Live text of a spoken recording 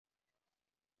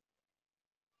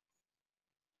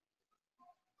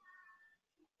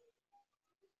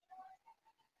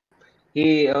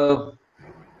Hey,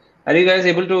 are you guys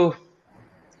able to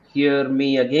hear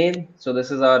me again? So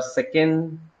this is our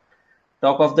second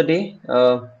talk of the day.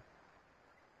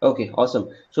 Okay, awesome.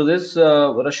 So this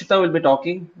Rashita will be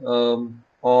talking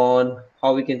on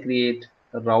how we can create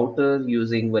a router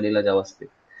using vanilla JavaScript.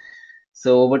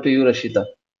 So over to you, Rashita.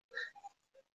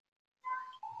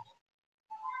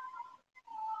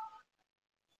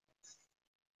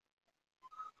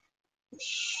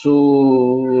 So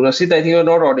Rashita, I think you're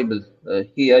not audible. Are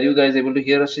you guys able to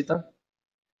hear Rashita?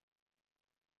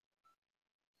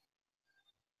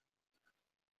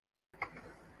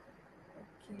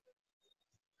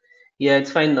 Yeah,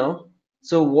 it's fine now.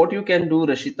 So what you can do,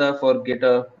 Rashita, for get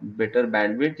a better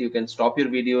bandwidth, you can stop your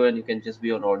video and you can just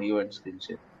be on audio and screen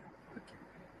share.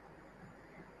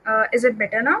 Is it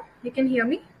better now? You can hear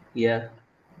me? Yeah.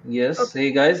 Yes. Okay.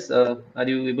 Hey guys, are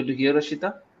you able to hear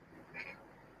Rashita?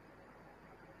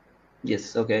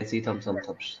 Yes. Okay. I see thumbs.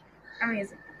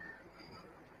 Amazing.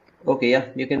 Okay. Yeah.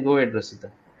 You can go ahead, Rashita.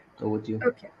 Over to you.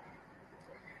 Okay.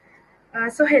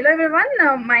 So hello everyone.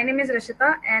 My name is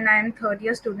Rashita and I am third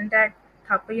year student at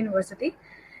Thapa University.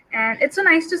 And it's so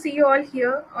nice to see you all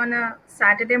here on a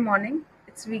Saturday morning.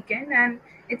 It's weekend and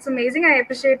it's amazing. I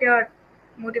appreciate your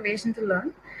motivation to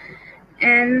learn.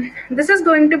 And this is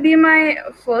going to be my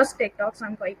first tech talk, so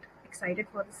I'm quite excited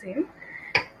for the same.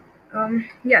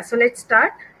 Yeah, so let's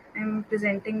start. I'm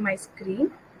presenting my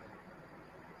screen.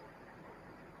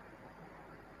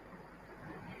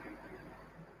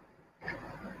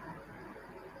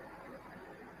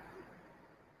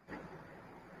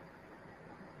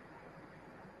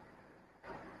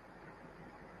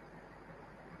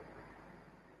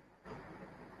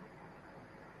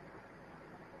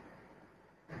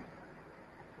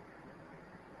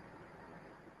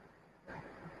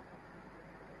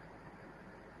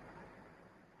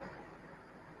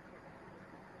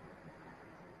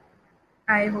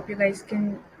 I hope you guys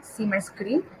can see my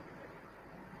screen.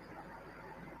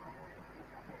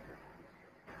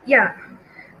 Yeah.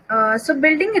 So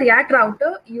building React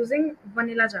router using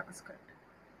vanilla JavaScript.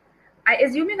 I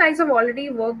assume you guys have already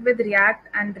worked with React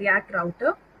and React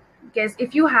router, because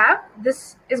if you have,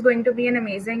 this is going to be an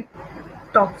amazing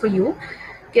talk for you,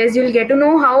 because you'll get to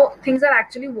know how things are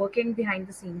actually working behind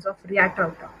the scenes of React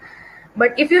router.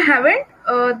 But if you haven't,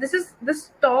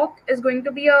 this talk is going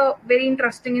to be a very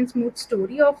interesting and smooth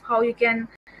story of how you can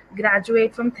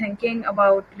graduate from thinking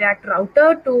about React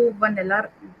router to vanilla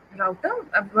router.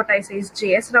 What I say is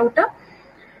JS router.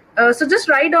 So just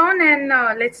ride on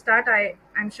and let's start.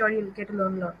 I'm sure you'll get to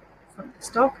learn a lot from this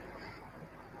talk.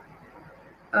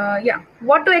 Yeah,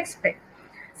 what to expect?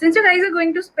 Since you guys are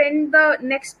going to spend the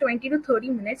next 20 to 30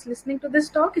 minutes listening to this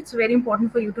talk, it's very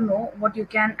important for you to know what you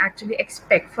can actually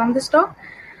expect from this talk.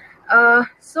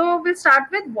 So we'll start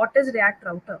with what is React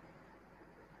router.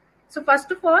 So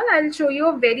first of all, I'll show you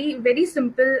a very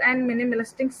simple and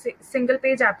minimalistic single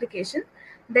page application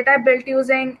that I built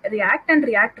using React and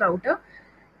React router.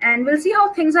 And we'll see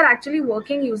how things are actually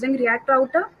working using React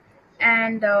router.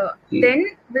 And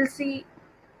then we'll see.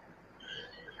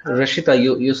 Rashita,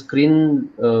 your screen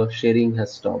sharing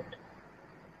has stopped.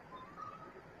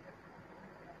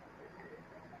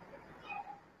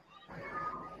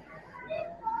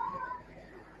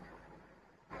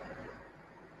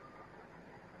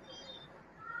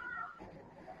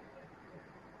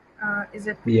 Is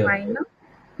it Yeah. fine now?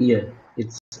 Yeah.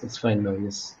 It's fine now.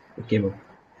 Yes. It came up.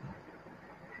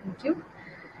 Thank you.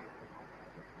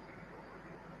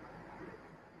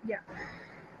 Yeah.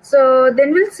 So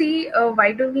then we'll see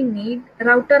why do we need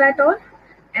router at all,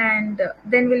 and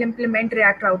then we'll implement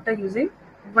React router using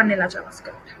vanilla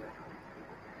JavaScript.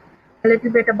 A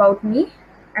little bit about me.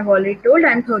 I've already told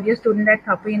I'm third year student at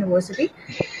Thapa University,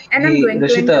 and I'm going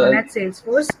to intern at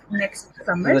Salesforce next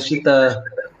summer. Rashita,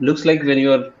 looks like when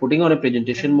you are putting on a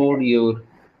presentation mode, your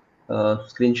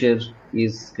screen share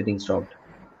is getting stopped.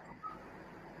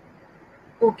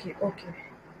 Okay.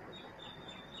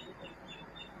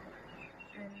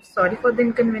 I'm sorry for the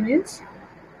inconvenience.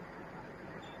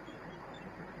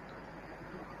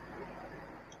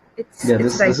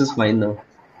 This is fine now.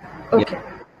 Okay.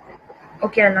 Yeah.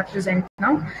 Okay, I'll not present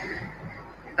now.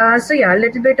 So yeah, a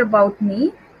little bit about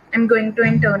me. I'm going to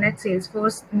intern at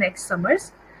Salesforce next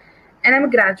summers, and I'm a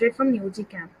graduate from UG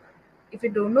Camp. If you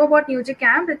don't know about UG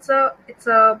Camp, it's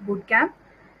a boot camp.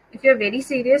 If you're very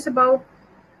serious about,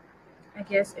 I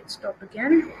guess it stopped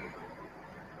again.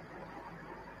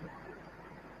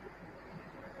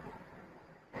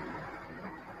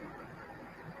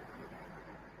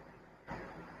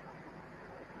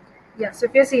 Yeah, so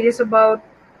if you're serious about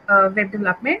web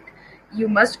development, you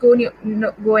must go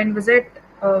and visit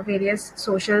various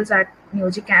socials at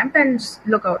UG Camp and just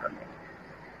look out on it.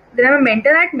 Then I'm a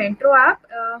mentor at Mentro app.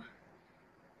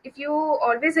 If you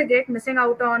always regret missing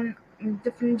out on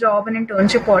different job and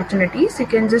internship opportunities, you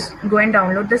can just go and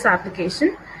download this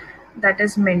application, that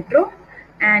is Mentro,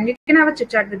 and you can have a chit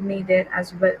chat with me there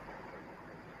as well.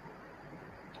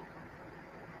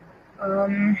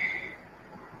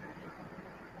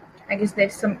 I guess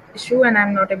there's some issue and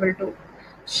I'm not able to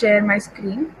share my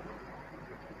screen.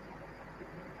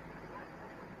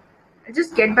 I'll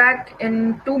just get back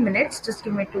in 2 minutes. Just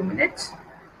give me 2 minutes.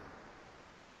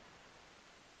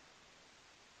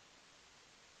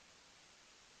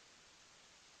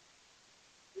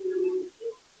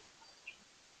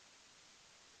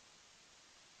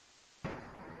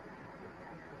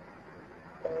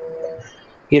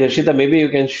 Hey Rashita, maybe you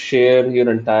can share your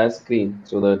entire screen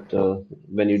so that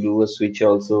when you do a switch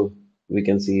also we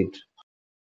can see it.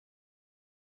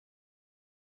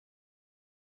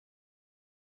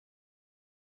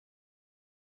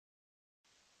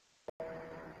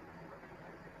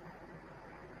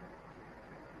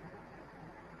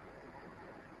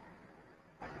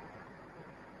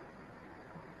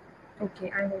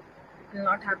 Okay, I hope it will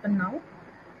not happen now.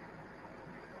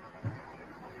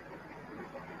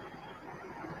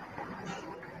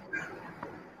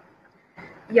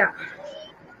 Yeah.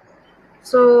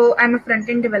 So I'm a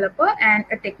front-end developer and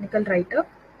a technical writer.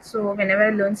 So whenever I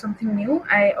learn something new,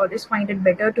 I always find it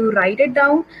better to write it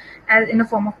down as in a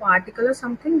form of article or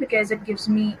something, because it gives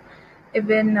me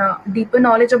even deeper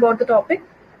knowledge about the topic.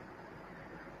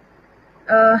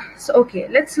 So okay,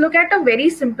 let's look at a very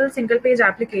simple single page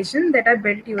application that I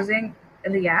built using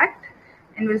React,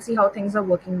 and we'll see how things are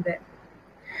working there.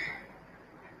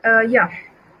 Yeah.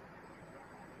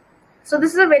 So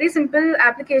this is a very simple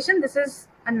application. This is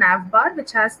a nav bar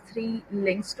which has 3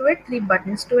 links to it, 3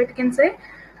 buttons to it, you can say: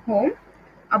 home,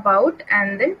 about,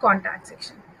 and then contact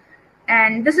section.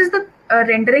 And this is the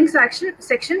rendering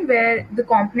section where the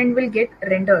component will get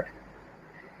rendered.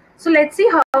 So let's see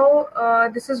how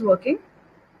this is working.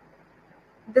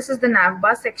 This is the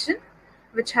navbar section,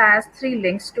 which has 3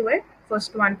 links to it.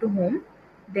 First one to home,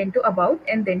 then to about,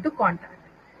 and then to contact.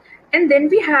 And then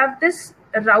we have this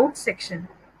route section,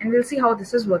 and we'll see how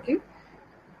this is working.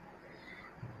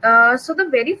 So the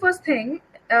very first thing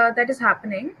that is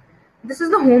happening, this is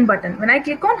the home button. When I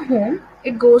click on home,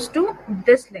 it goes to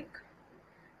this link.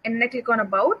 And when I click on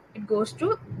about, it goes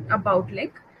to about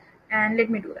link. And let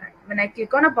me do that. When I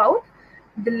click on about,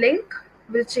 the link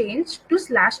will change to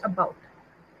 /about.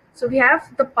 So we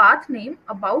have the path name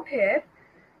about here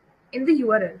in the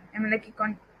URL. And when I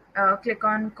click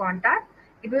on contact,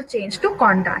 it will change to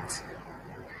contacts.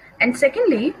 And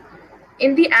secondly,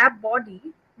 in the app body,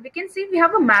 we can see we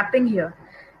have a mapping here.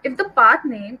 If the path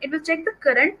name, it will check the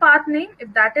current path name.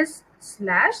 If that is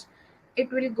 /, it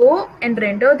will go and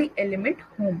render the element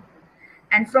home.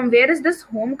 And from where is this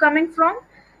home coming from?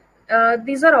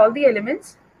 These are all the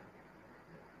elements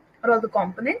or all the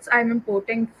components I'm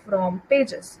importing from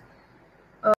pages.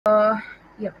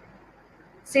 Yeah.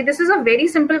 See, this is a very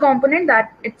simple component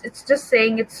that it's just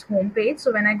saying it's home page.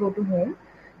 So when I go to home,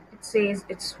 it says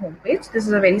it's home page. This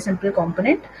is a very simple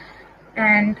component.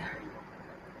 And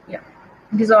yeah,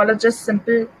 these all are just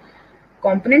simple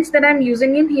components that I'm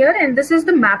using in here. And this is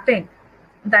the mapping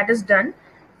that is done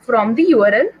from the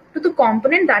URL to the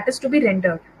component that is to be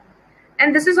rendered.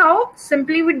 And this is how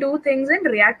simply we do things in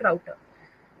React Router.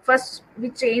 First, we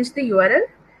change the URL,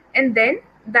 and then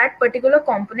that particular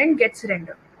component gets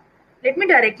rendered. Let me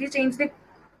directly change the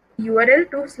URL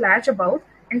to /about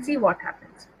and see what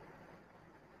happens.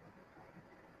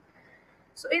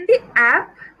 So in the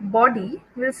app body,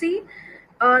 we'll see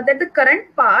that the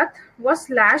current path was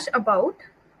 /about,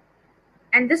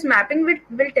 and this mapping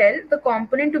will tell the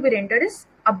component to be rendered is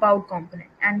about component,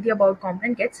 and the about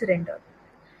component gets rendered.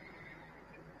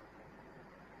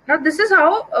 Now this is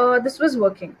how this was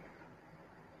working.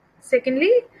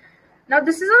 Secondly, now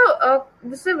this is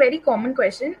a very common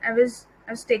question. I was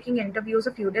taking interviews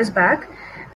a few days back,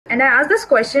 and I asked this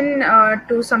question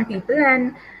to some people,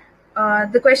 and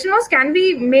the question was, can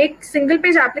we make single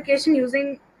page application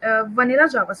using vanilla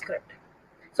JavaScript?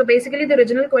 So basically the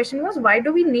original question was, why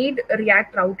do we need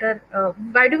React Router?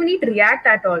 Why do we need React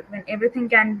at all when everything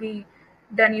can be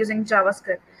done using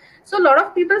JavaScript? So a lot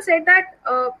of people said that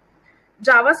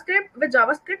with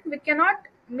JavaScript we cannot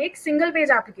make single page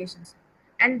applications,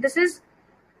 and this is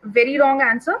very wrong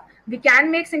answer. We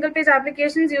can make single page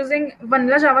applications using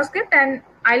vanilla JavaScript, and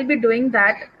I'll be doing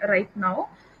that right now.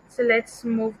 So let's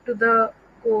move to the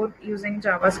code using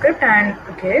JavaScript. And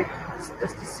okay,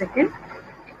 just a second.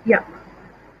 Yeah.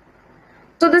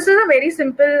 So this is a very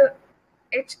simple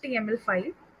HTML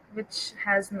file which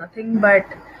has nothing but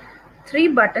 3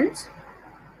 buttons,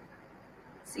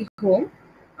 see home,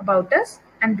 about us,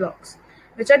 and blogs,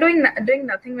 which are doing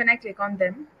nothing when I click on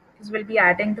them, because we'll be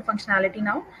adding the functionality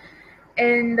now.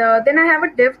 And then I have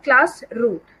a div class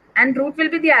root, and root will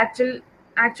be the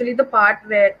actually the part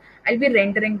where I'll be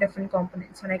rendering different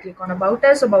components. When I click on about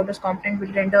us component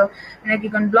will render. When I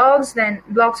click on blogs, then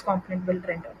blogs component will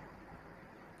render.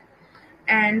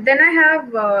 And then I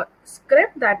have a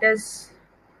script, that is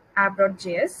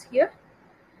app.js here.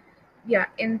 Yeah,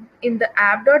 in the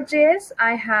app.js,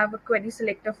 I have a query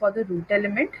selector for the root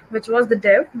element, which was the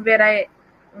div where I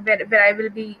will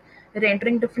be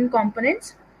rendering different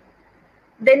components.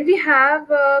 Then we have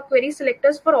query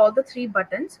selectors for all the 3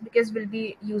 buttons, because we'll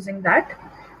be using that.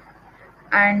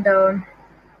 And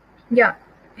yeah,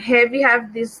 here we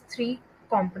have these 3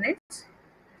 components.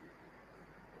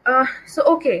 So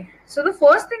the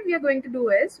first thing we are going to do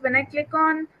is, when I click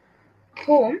on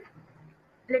home,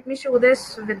 let me show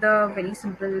this with a very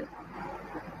simple.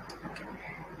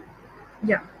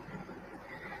 Yeah.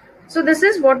 So this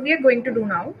is what we are going to do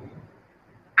now.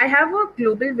 I have a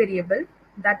global variable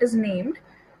that is named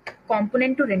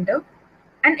component to render,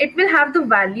 and it will have the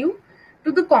value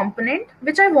to the component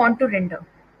which I want to render.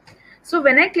 So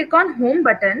when I click on home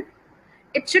button,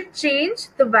 it should change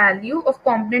the value of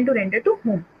component to render to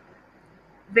home.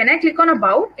 When I click on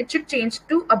about, it should change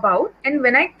to about, and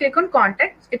when I click on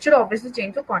contact, it should obviously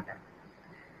change to contact.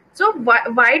 So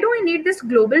why do I need this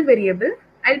global variable?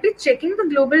 I'll be checking the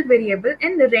global variable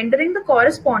and rendering the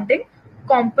corresponding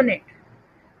component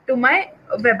to my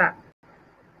web app.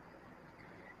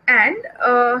 And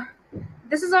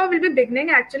this is how we'll be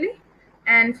beginning actually,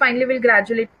 and finally we'll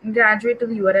graduate to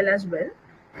the URL as well.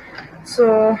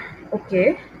 So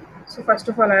okay, so first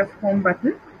of all I have home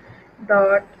button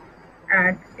dot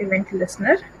add event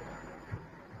listener.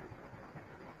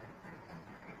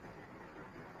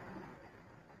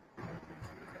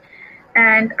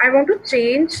 And I want to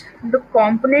change the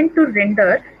component to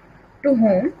render to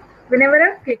home whenever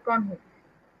I click on home.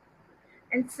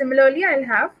 And similarly, I'll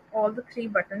have all the 3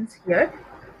 buttons here.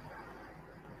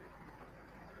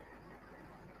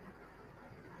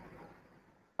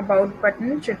 About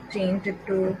button should change it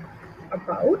to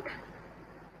about,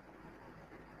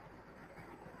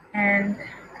 and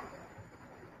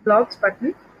blogs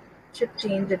button should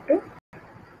change it to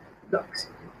blogs.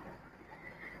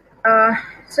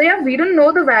 So yeah, we don't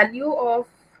know the value of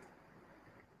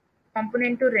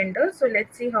component to render. So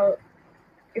let's see how,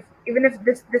 even if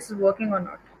this is working or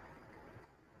not.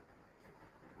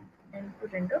 And to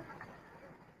render.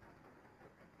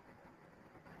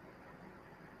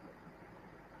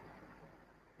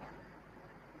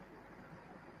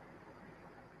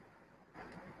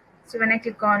 So when I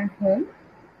click on home,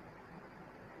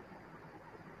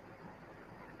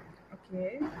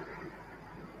 okay.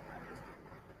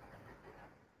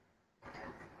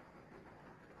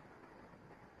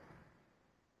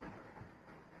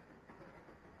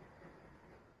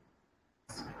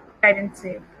 I didn't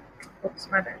save. Oops,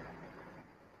 my bad.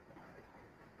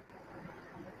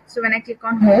 So when I click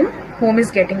on home, home is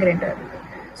getting rendered.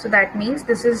 So that means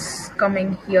this is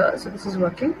coming here. So this is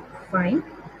working fine.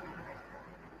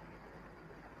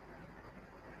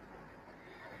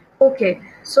 Okay,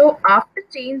 so after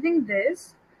changing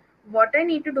this, what I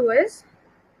need to do is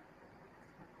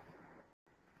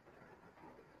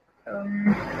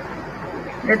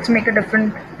let's make a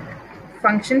different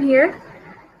function here.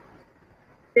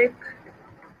 Take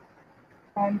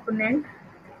component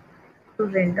to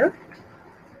render.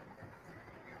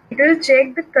 It will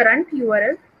check the current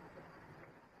URL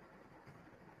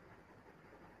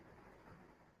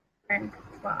and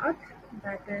path,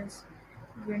 that is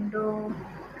window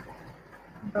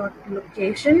dot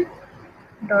location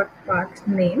dot path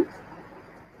name.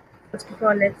 First of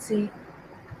all, let's see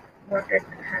what it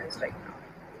has right now.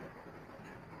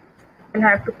 I'll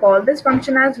have to call this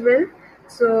function as well.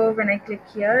 So when I click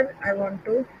here, I want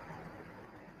to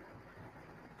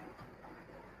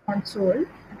console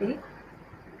the.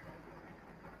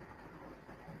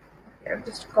 Okay, I'll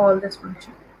just call this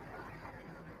function.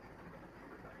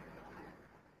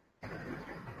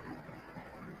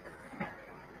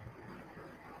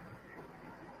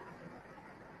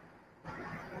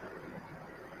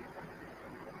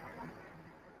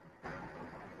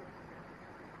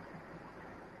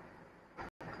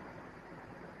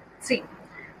 See,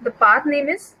 the path name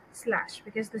is slash,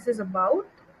 because this is about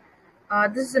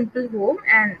this is simple home,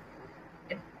 and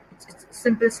it's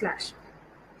simple slash.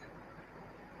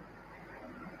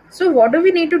 So what do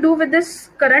we need to do with this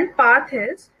current path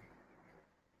is,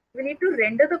 we need to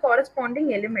render the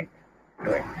corresponding element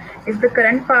to it. If the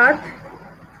current path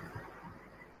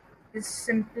is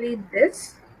simply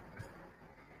this,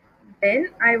 then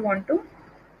I want to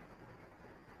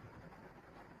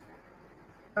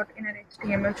inner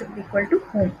HTML should be equal to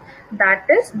home. That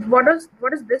is, what does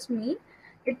this mean?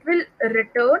 It will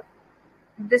return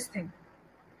this thing,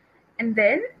 and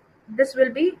then this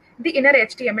will be the inner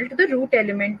HTML to the root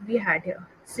element we had here.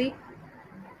 See,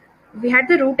 we had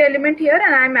the root element here,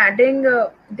 and I'm adding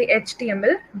the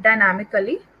HTML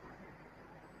dynamically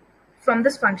from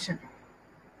this function.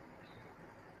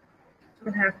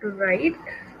 We'll have to write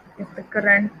if the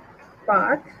current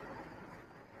path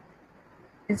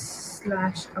is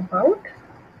 /about,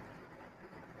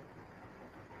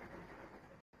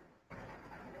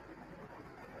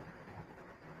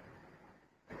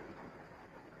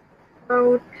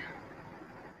 or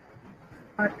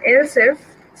else if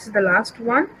this is the last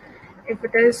one, if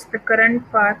it is the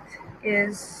current path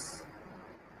is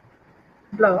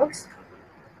blogs,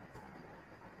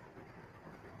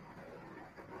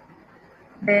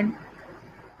 then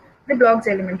the blogs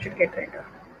element should get rendered.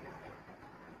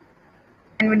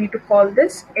 And we need to call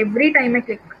this every time I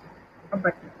click a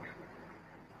button.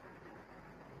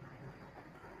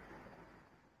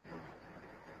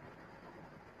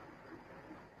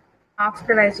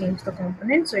 After I change the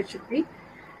component, so it should be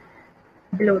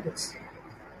below this.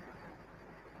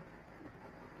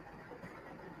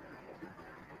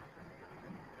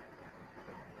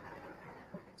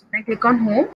 When I click on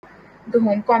home, the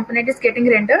home component is getting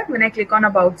rendered. When I click on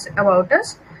about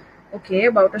us, okay,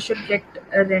 about us should get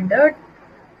rendered.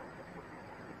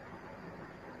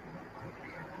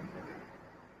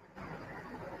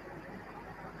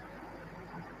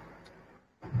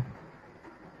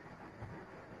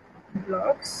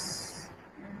 Blocks.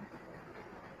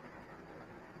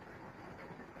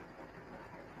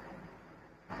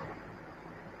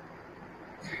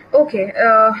 Okay.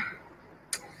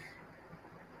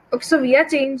 Okay, so we are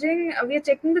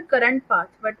checking the current path,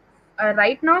 but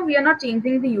right now we are not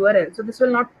changing the URL, so this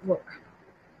will not work.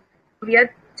 We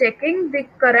are checking the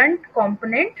current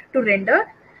component to render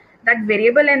that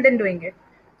variable and then doing it.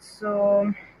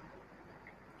 So,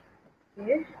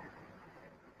 okay,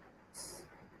 let's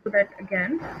do that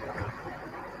again.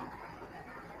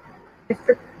 If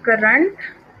the current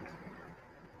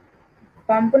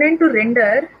component to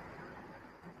render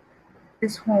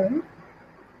is home,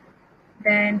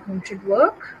 then home should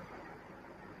work.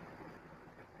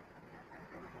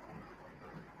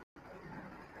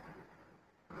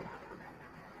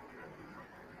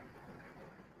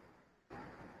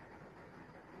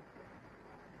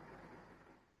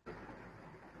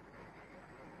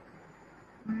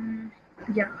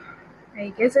 Yeah,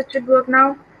 I guess it should work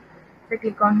now. If I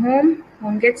click on home,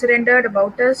 home gets rendered,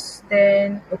 about us,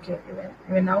 then okay,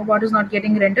 even now about is not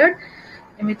getting rendered.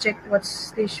 Let me check what's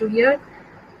the issue here.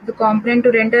 The component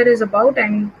to render is about.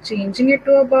 I'm changing it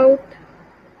to about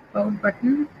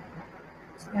button.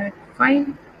 Is that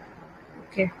fine?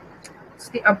 Okay, it's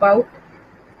the about.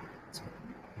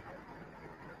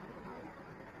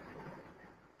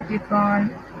 Click on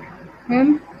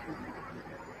home.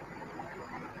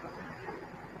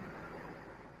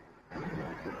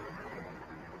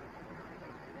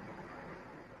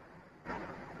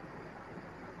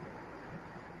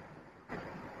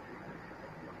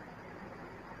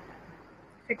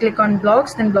 If I click on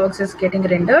blogs, then blogs is getting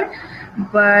rendered.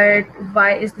 But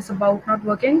why is this about not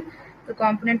working? The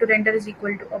component to render is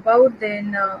equal to about,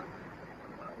 then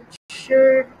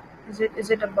is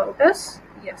it about us?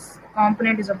 Yes, the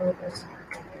component is about us.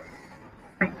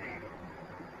 Fine.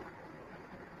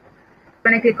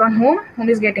 When I click on home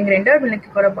is getting rendered. When I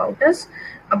click on about us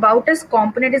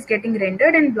component is getting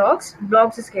rendered, and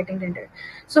blogs is getting rendered.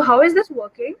 So how is this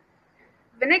working?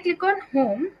 When I click on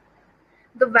home,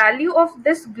 the value of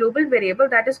this global variable,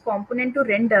 that is component to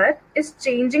render, is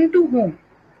changing to home.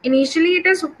 Initially it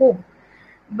is home,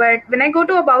 but when I go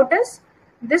to about us,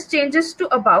 this changes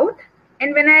to about,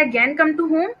 and when I again come to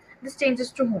home, this changes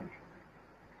to home.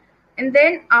 And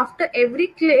then after every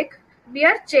click, we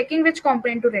are checking which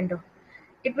component to render.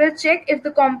 It will check if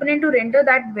the component to render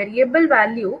that variable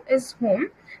value is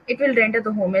home, it will render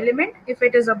the home element. If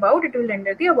it is about, it will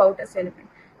render the about us element.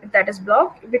 If that is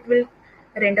blog, it will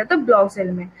render the blogs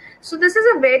element. So this is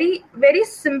a very, very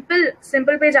simple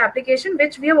page application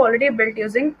which we have already built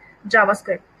using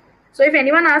JavaScript. So if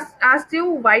anyone asks you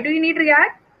why do you need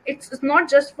React, it's not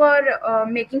just for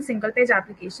making single page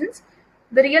applications.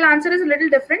 The real answer is a little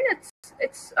different.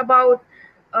 It's about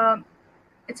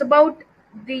it's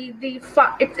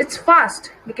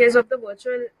fast because of the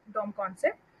virtual DOM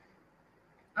concept.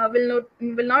 Will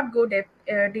not go deep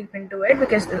into it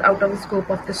because it's out of the scope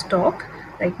of this talk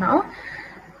right now.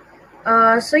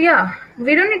 So yeah,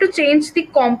 we don't need to change the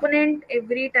component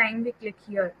every time we click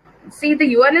here. See,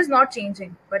 the URL is not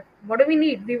changing, but what do we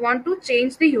need? We want to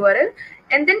change the URL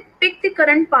and then pick the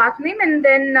current path name and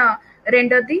then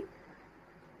render the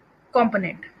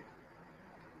component.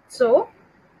 So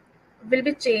we'll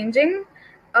be changing.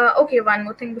 Okay, one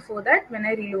more thing before that. When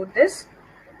I reload this,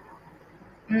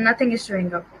 nothing is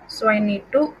showing up. So I need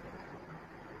to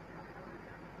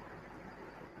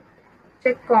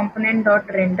check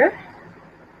component.render.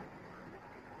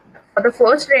 For the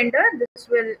first render, this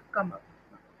will come up.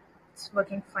 It's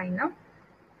working fine now.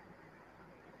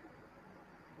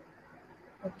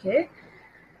 Okay.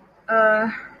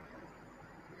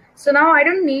 So now I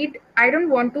don't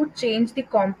want to change the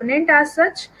component as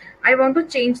such. I want to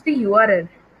change the URL.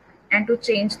 And to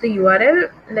change the URL,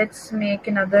 let's make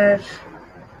another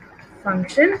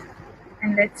function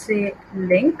and let's say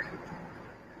link.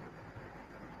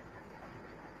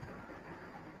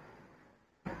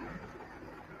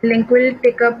 Link will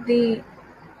take up the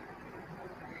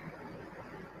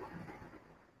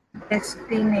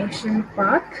destination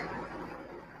path.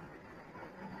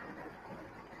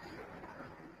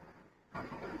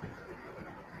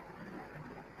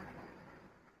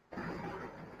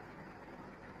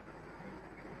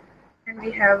 And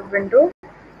we have window.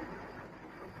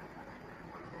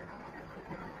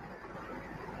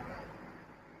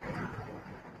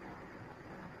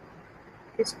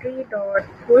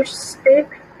 History.push state.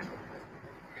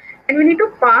 And we need to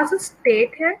pass a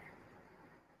state here,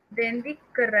 then the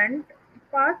current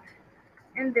path,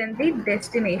 and then the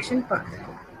destination path.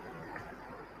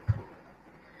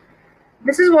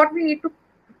 This is what we need to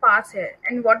pass here.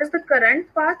 And what is the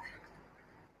current path?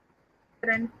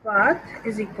 Current path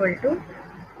is equal to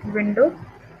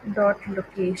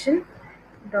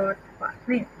window.location.path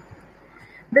name.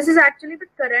 This is actually the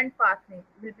current path name.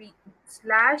 Will be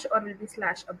slash or will be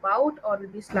slash about or will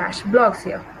be slash blogs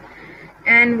here.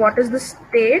 And what is the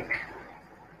state?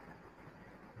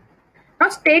 Now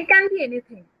state can be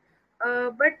anything,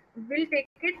 but we'll take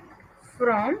it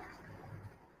from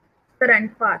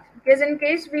current path, because in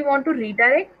case we want to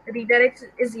redirect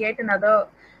is yet another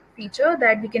feature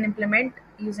that we can implement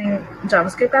using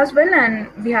JavaScript as well, and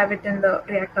we have it in the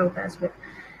React out as well.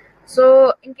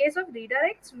 So in case of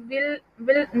redirects, we'll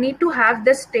need to have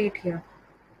the state here,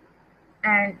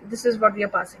 and this is what we are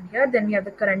passing here. Then we have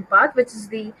the current path, which is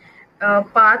the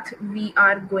path we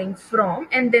are going from,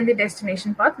 and then the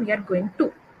destination path we are going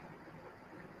to.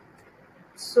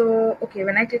 So okay,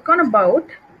 when I click on about,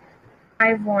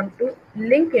 I want to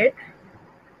link it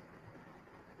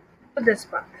to this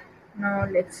path. Now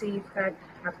let's see if that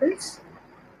happens.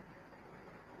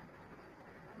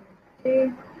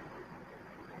 Okay.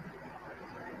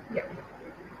 Yeah.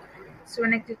 So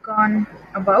when I click on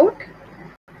about,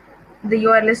 the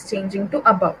URL is changing to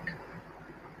about.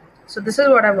 So this is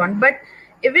what I want. But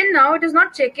even now, it is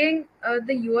not checking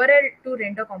the URL to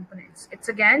render components. It's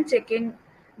again checking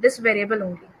this variable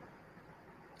only.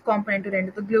 Component to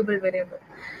render, the global variable.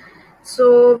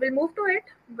 So we'll move to it,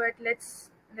 but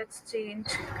let's change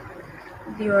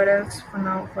the URLs for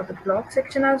now for the blog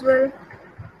section as well,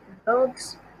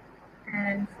 blogs,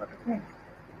 and for the home.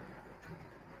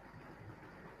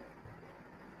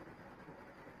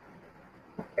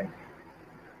 Okay.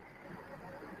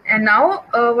 And now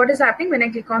what is happening when I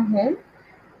click on home,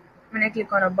 when I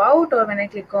click on about, or when I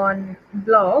click on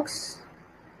blogs?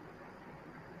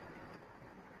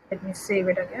 Let me save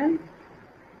it again.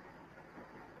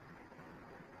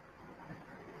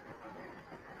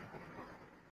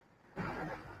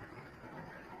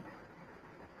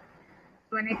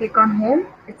 When I click on home,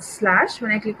 it's slash.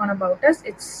 When I click on about us,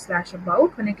 it's slash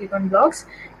about. When I click on blogs,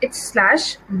 it's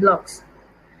slash blogs.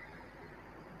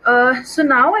 So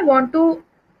now I want to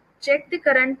check the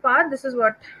current path. This is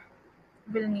what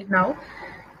we'll need now.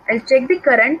 I'll check the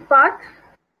current path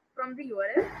from the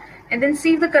URL and then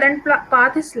see if the current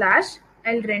path is slash.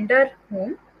 I'll render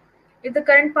home. If the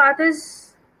current path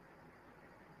is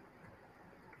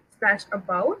slash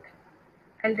about,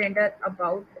 I'll render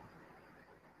about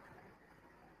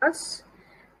us,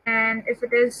 and if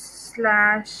it is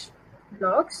slash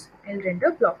blogs, I'll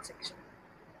render blog section.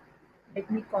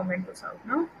 Let me comment this out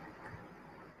now.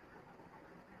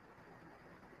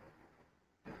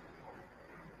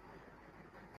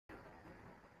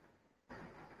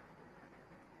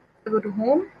 I go to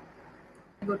home,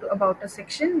 I go to about us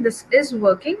section. This is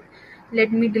working.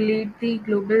 Let me delete the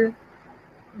global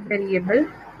variable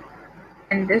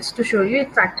and this to show you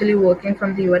it's actually working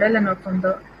from the URL and not from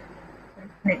the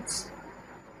components.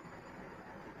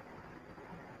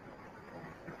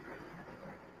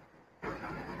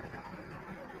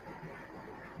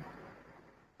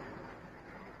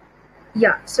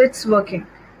 Yeah, so it's working.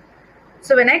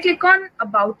 So when I click on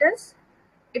about us,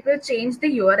 it will change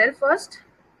the URL first,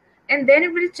 and then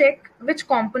it will check which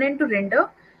component to render.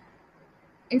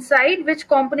 Inside which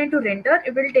component to render,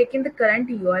 it will take in the current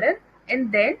URL,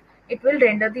 and then it will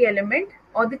render the element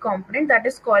or the component that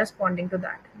is corresponding to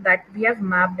that we have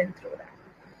mapped in through that.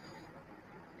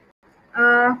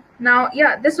 Now,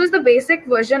 yeah, this was the basic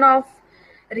version of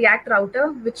React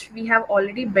Router, which we have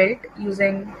already built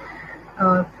using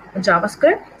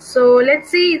JavaScript. So let's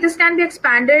see, this can be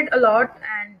expanded a lot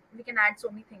and we can add so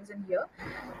many things in here.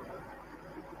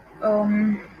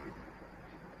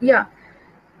 Yeah,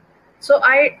 so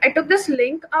I took this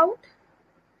link out.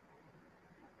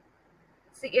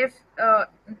 See if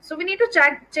so we need to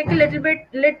check a little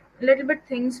bit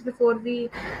things before we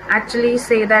actually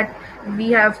say that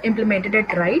we have implemented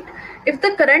it right. If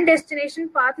the current destination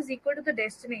path is equal to the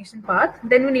destination path,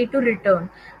 then we need to return.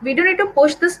 We don't need to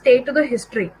push the state to the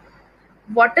history.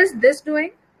 What is this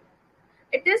doing?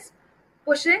 It is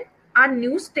pushing our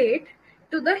new state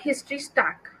to the history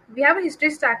stack. We have a history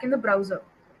stack in the browser.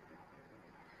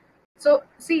 So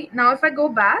see, now if I go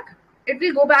back, it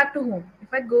will go back to home.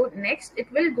 If I go next,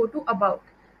 it will go to about.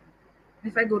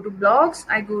 If I go to blogs,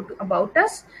 I go to about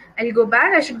us. I'll go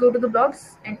back, I should go to the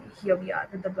blogs, and here we are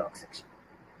with the blog section.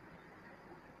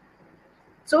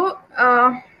 So,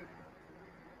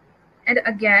 and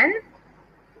again,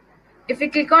 if we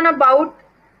click on about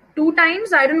 2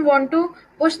 times, I don't want to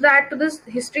push that to this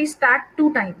history stack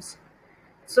 2 times.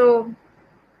 So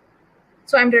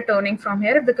I'm returning from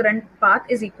here if the current path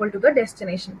is equal to the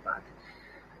destination path.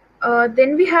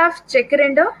 Then we have check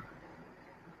render,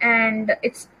 and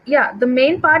it's, yeah, the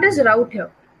main part is route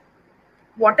here.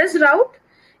 What is route?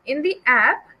 In the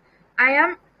app, I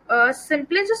am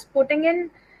simply just putting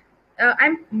in,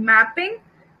 I'm mapping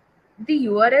the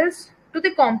URLs to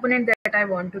the component that I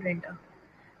want to render.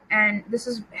 And this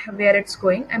is where it's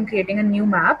going. I'm creating a new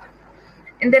map,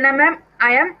 and then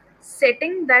I am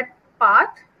setting that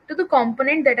path to the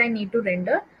component that I need to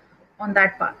render on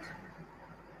that path.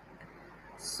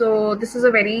 So this is a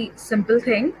very simple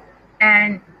thing.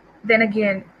 And then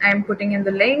again, I'm putting in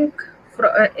the link.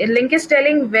 A link is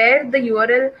telling where the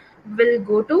URL will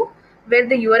go to, where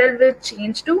the URL will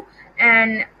change to,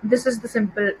 and this is the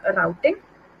simple routing.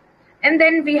 And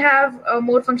then we have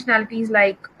more functionalities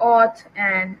like auth,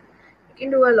 and you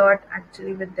can do a lot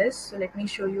actually with this. So let me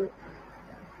show you.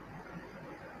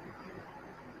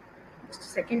 Just a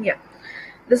second. Yeah,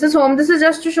 this is home. This is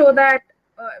just to show that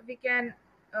we can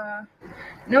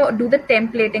do the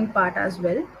templating part as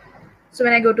well. So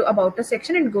when I go to about a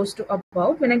section, it goes to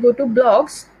about. When I go to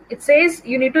blogs, it says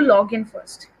you need to log in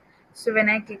first. So when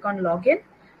I click on login,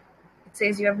 it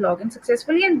says you have logged in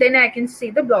successfully, and then I can see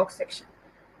the blog section.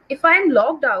 If I am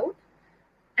logged out,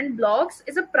 and blogs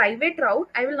is a private route,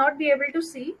 I will not be able to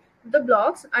see the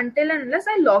blogs until and unless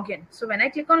I log in. So when I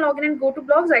click on login and go to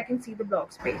blogs, I can see the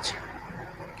blogs page.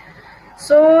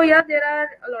 So yeah, there are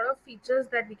a lot of features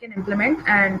that we can implement,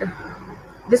 and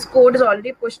this code is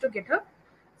already pushed to GitHub.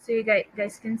 So you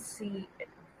guys can see it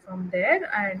from there,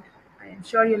 and I am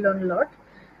sure you'll learn a lot.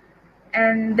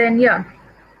 And then, yeah,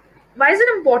 why is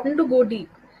it important to go deep?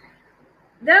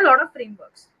 There are a lot of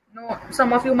frameworks.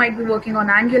 Some of you might be working on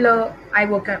Angular. I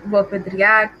work with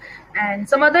React, and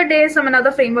some other day,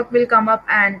 another framework will come up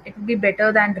and it will be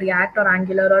better than React or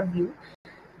Angular or Vue.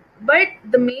 But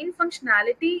the main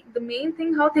functionality, the main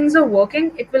thing, how things are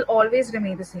working, it will always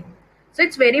remain the same. So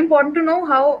it's very important to know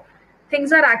how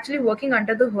things are actually working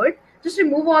under the hood. Just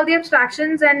remove all the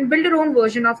abstractions and build your own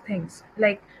version of things.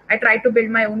 Like I tried to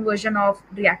build my own version of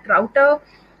React Router.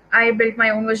 I built my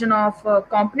own version of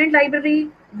component library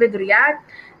with React.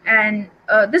 And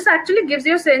this actually gives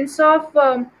you a sense of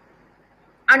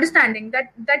understanding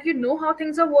that you know how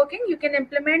things are working. You can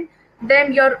implement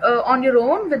them on your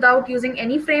own without using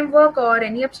any framework or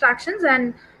any abstractions,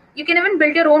 and you can even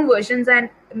build your own versions and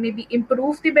maybe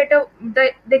improve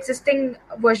the existing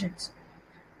versions.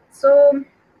 So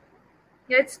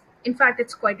yeah,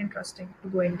 it's quite interesting to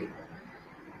go in deep.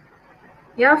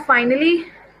 Yeah, finally,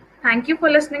 thank you for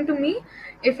listening to me.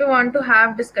 If you want to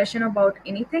have discussion about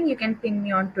anything, you can ping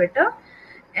me on Twitter,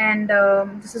 and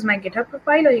this is my GitHub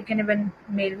profile, or you can even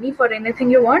mail me for anything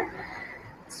you want.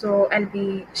 So I'll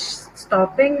be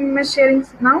stopping my sharing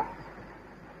now.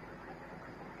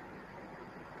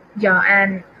 Yeah,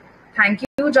 and thank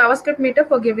you, JavaScript Meetup,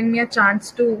 for giving me a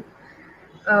chance to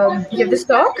give this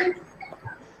talk.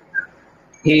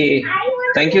 Hey,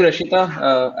 thank you,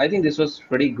 Rashita. I think this was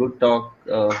pretty good talk.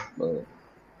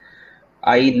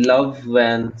 I love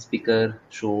when speaker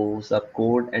shows up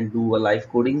code and do a live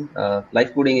coding.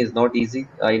 Live coding is not easy.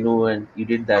 I know, and you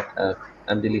did that.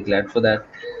 I'm really glad for that.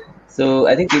 So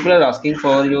I think people are asking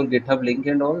for your GitHub link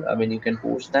and all. I mean, you can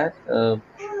post that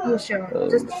Yeah, sure. uh,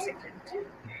 Just a second.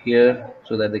 here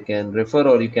so that they can refer,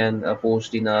 or you can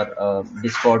post in our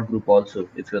Discord group also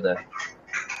if you're there.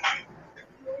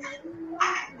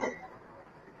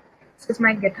 This is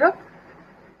my GitHub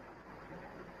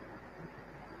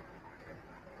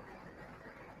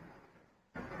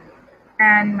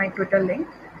and my Twitter link.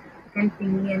 You can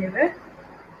ping me anywhere.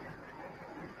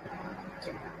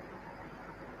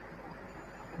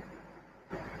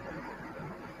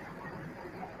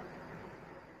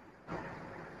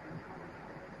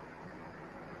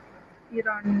 You're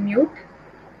on mute.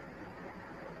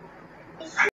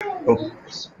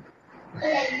 Oops.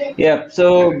 Yeah.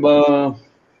 So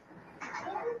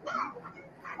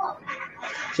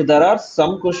there are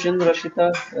some questions,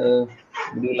 Rashita.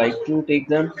 Would you like to take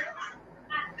them?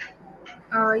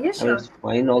 Yeah, I mean, sure. it's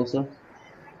fine also.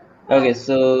 Okay,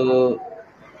 so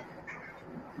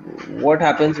what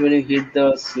happens when you hit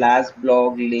the slash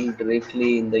blog link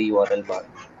directly in the URL bar?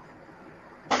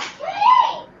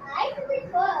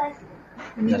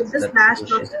 When you hit the That's the slash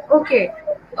question. box. Okay.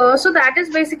 So that is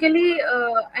basically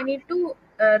I need to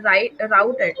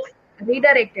route it,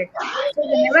 redirect it. So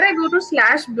whenever I go to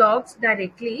slash blocks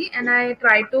directly and I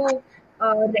try to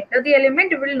render the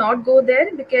element, it will not go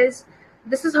there because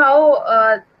this is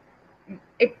how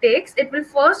it takes. It will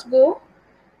first go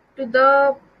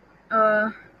to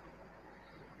uh,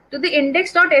 the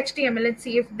index.html and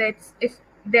see if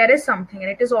there is something,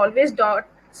 and it is always dot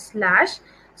slash,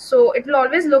 so it will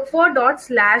always look for dot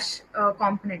slash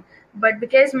component, but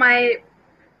because my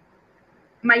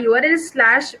URL is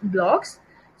slash blocks,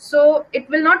 so it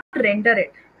will not render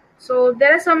it. So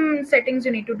there are some settings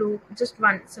you need to do. Just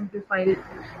one simple file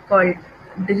called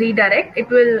the redirect, it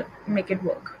will make it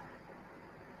work.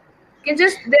 You can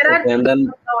just Okay, and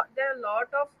then there are a lot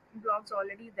of blogs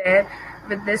already there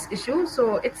with this issue,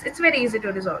 so it's very easy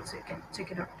to resolve, so you can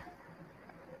check it out.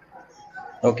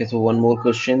 okay, so one more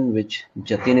question which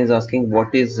Jatin is asking: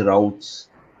 what is routes?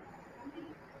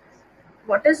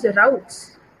 What is the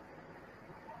routes?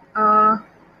 uh,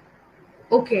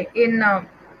 okay, in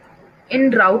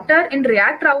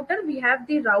React router we have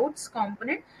the routes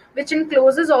component which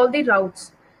encloses all the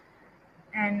routes,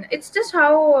 and it's just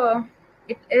how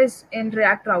it is in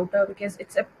React router because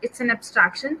it's an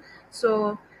abstraction,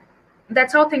 so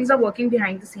that's how things are working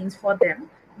behind the scenes for them,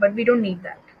 but we don't need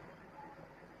that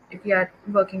if we are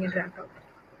working in React router.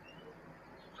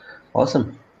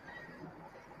 Awesome.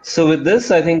 So with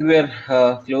this, I think we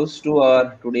are close to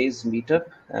our today's meetup,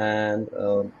 and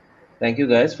thank you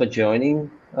guys for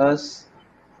joining us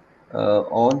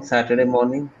on Saturday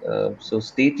morning. So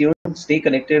stay tuned, stay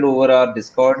connected over our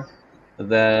Discord,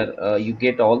 where you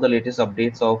get all the latest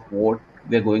updates of what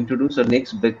we are going to do. So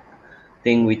next big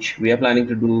thing which we are planning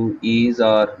to do is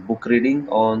our book reading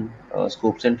on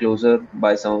scopes and closure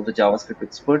by some of the JavaScript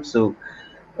experts. So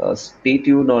stay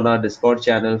tuned on our Discord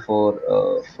channel for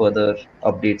further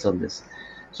updates on this.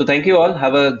 So thank you all.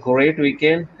 Have a great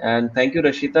weekend, and thank you,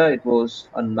 Rashita. It was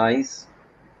a nice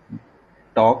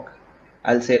talk.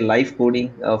 I'll say live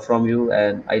coding from you,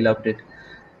 and I loved it.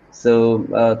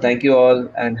 So thank you all,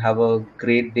 and have a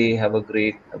great day. Have a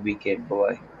great weekend. Bye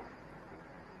bye.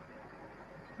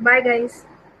 Bye guys.